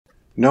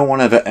No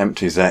one ever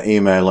empties their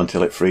email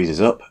until it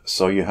freezes up,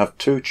 so you have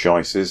two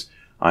choices: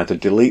 either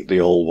delete the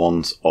old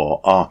ones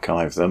or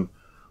archive them.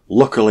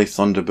 Luckily,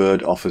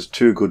 Thunderbird offers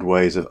two good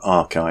ways of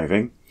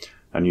archiving,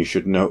 and you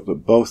should note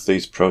that both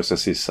these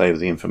processes save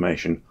the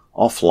information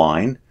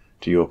offline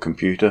to your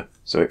computer,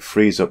 so it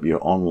frees up your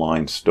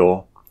online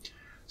store.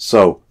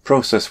 So,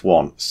 process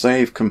 1,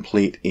 save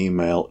complete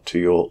email to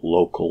your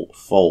local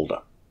folder.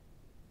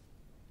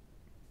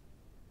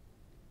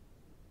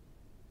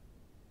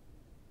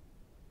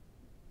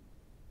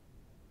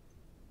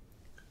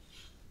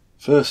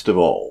 First of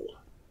all,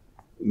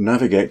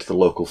 navigate to the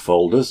local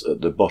folders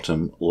at the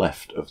bottom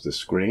left of the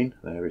screen.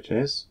 There it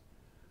is.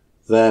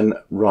 Then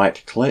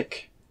right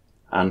click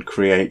and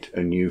create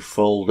a new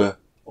folder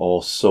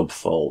or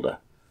subfolder.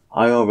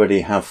 I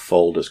already have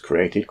folders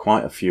created,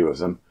 quite a few of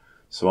them,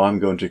 so I'm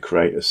going to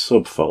create a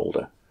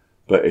subfolder.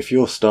 But if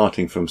you're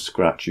starting from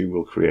scratch, you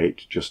will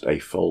create just a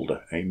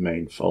folder, a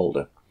main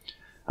folder.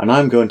 And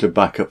I'm going to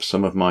back up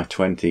some of my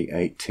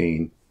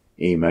 2018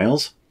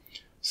 emails.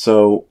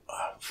 So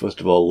first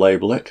of all,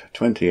 label it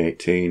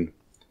 2018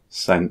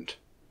 sent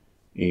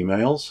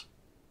emails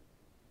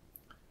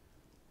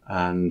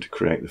and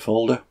create the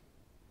folder.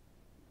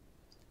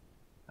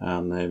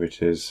 And there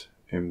it is,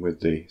 in with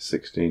the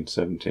 16,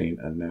 17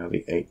 and now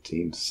the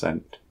 18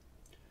 sent.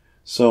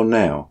 So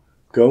now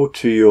go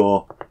to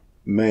your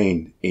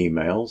main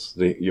emails,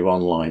 your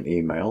online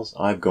emails.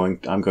 I'm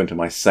going to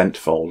my sent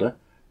folder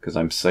because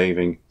I'm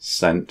saving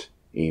sent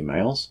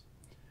emails.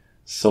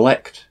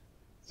 Select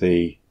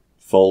the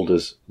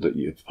folders that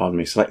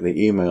select the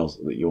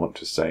emails that you want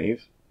to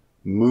save.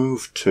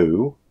 Move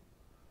to,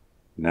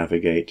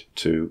 navigate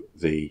to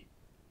the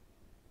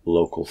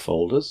local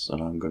folders,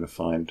 and I'm going to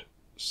find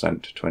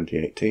sent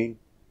 2018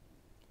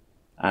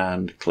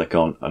 and click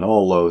on, and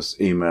all those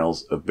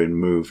emails have been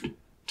moved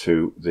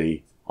to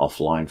the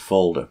offline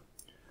folder.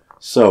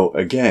 So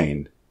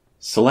again,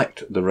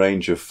 select the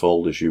range of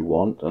folders you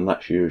want, and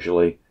that's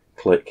usually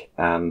click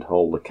and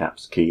hold the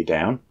caps key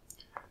down.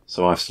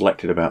 So I've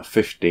selected about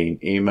 15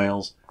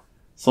 emails.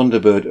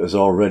 Thunderbird has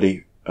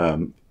already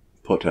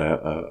put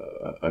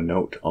a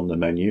note on the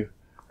menu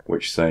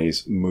which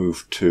says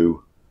move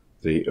to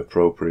the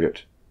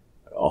appropriate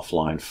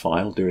offline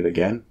file. Do it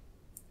again.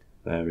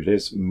 There it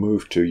is.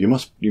 Move to. You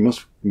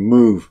must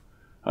move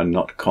and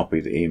not copy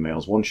the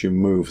emails. Once you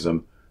move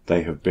them,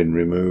 they have been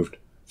removed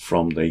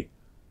from the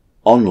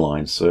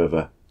online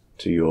server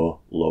to your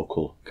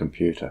local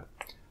computer.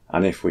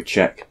 And if we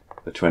check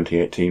the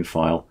 2018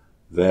 file,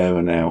 there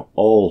are now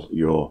all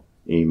your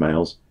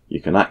emails. You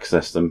can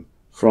access them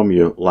from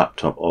your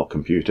laptop or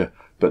computer,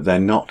 but they're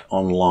not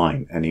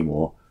online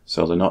anymore,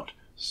 so they're not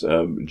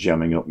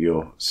jamming up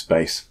your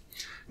space.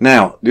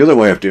 Now, the other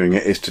way of doing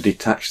it is to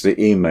detach the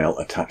email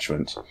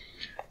attachments.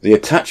 The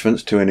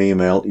attachments to an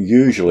email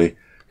usually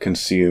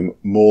consume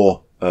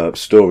more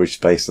storage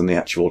space than the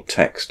actual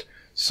text.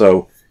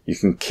 So you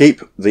can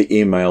keep the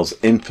emails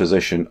in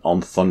position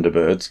on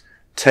Thunderbirds,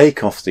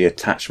 take off the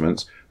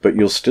attachments, but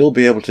you'll still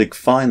be able to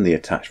find the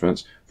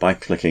attachments by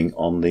clicking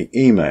on the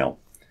email.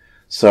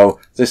 So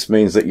this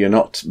means that you're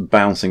not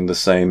bouncing the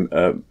same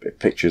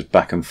pictures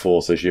back and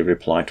forth as you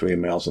reply to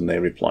emails and they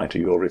reply to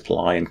your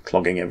reply and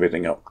clogging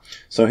everything up.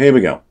 So here we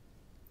go.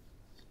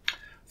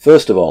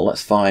 First of all,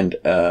 let's find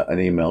an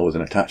email with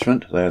an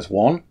attachment. There's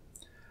one.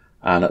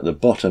 And at the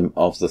bottom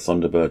of the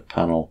Thunderbird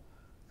panel,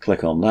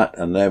 click on that,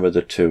 and there are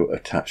the two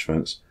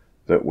attachments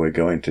that we're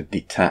going to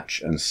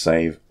detach and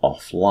save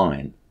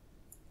offline.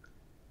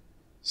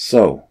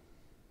 So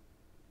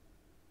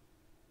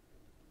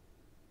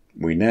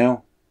we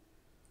now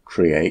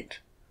create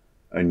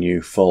a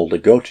new folder.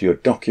 Go to your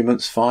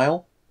documents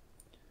file,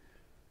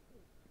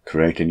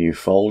 create a new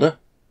folder,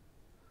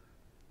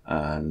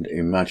 and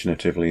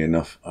imaginatively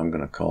enough, I'm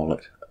going to call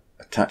it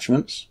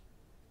attachments.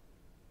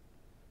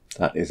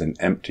 That is an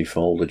empty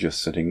folder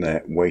just sitting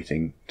there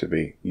waiting to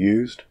be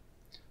used.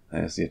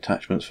 There's the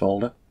attachments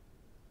folder.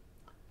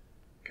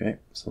 Okay,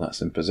 so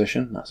that's in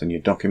position. That's in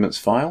your documents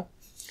file.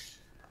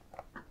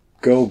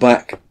 Go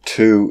back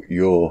to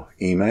your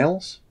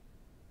emails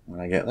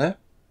when I get there.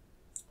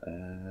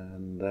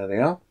 And there they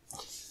are.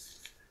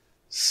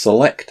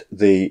 Select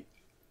the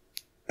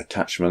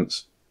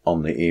attachments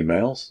on the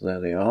emails. There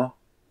they are.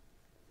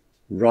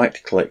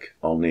 Right click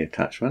on the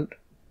attachment.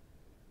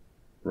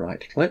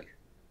 Right click.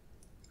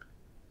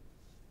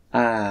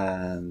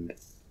 And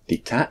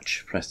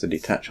detach. Press the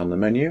detach on the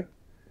menu.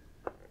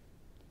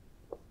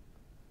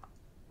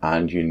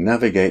 And you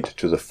navigate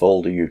to the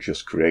folder you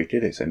just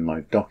created. It's in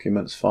my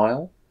documents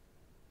file.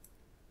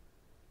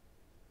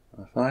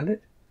 I find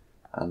it.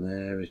 And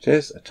there it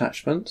is,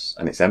 attachments,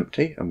 and it's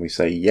empty, and we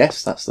say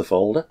yes, that's the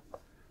folder,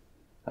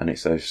 and it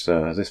says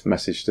this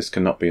message, this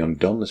cannot be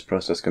undone, this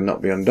process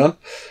cannot be undone.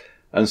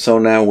 And so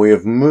now we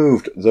have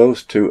moved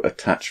those two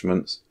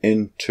attachments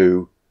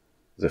into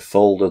the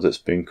folder that's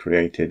been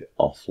created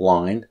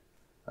offline,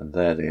 and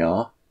there they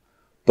are.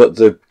 But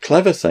the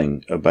clever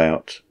thing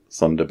about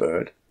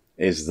Thunderbird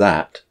is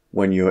that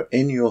when you're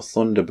in your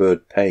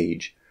Thunderbird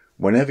page,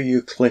 whenever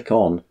you click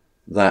on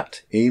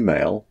that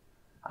email,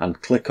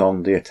 and click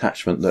on the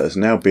attachment that has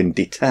now been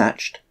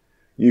detached,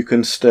 you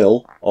can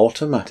still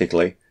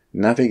automatically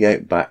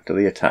navigate back to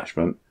the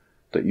attachment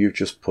that you've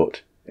just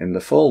put in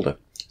the folder.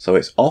 So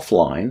it's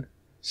offline,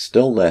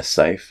 still there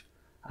safe,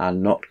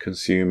 and not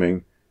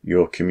consuming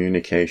your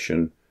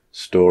communication,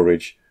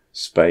 storage,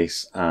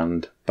 space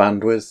and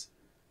bandwidth.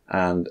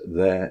 And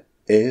there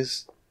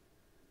is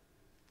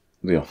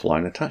the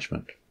offline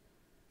attachment.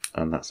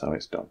 And that's how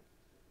it's done.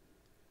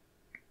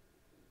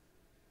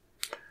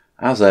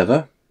 As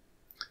ever,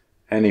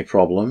 any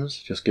problems,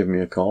 just give me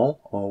a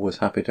call. Always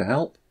happy to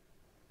help.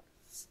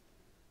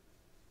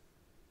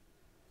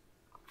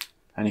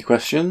 Any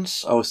questions?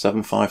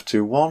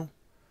 07521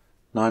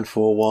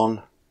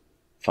 941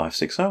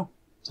 560.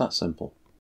 It's that simple.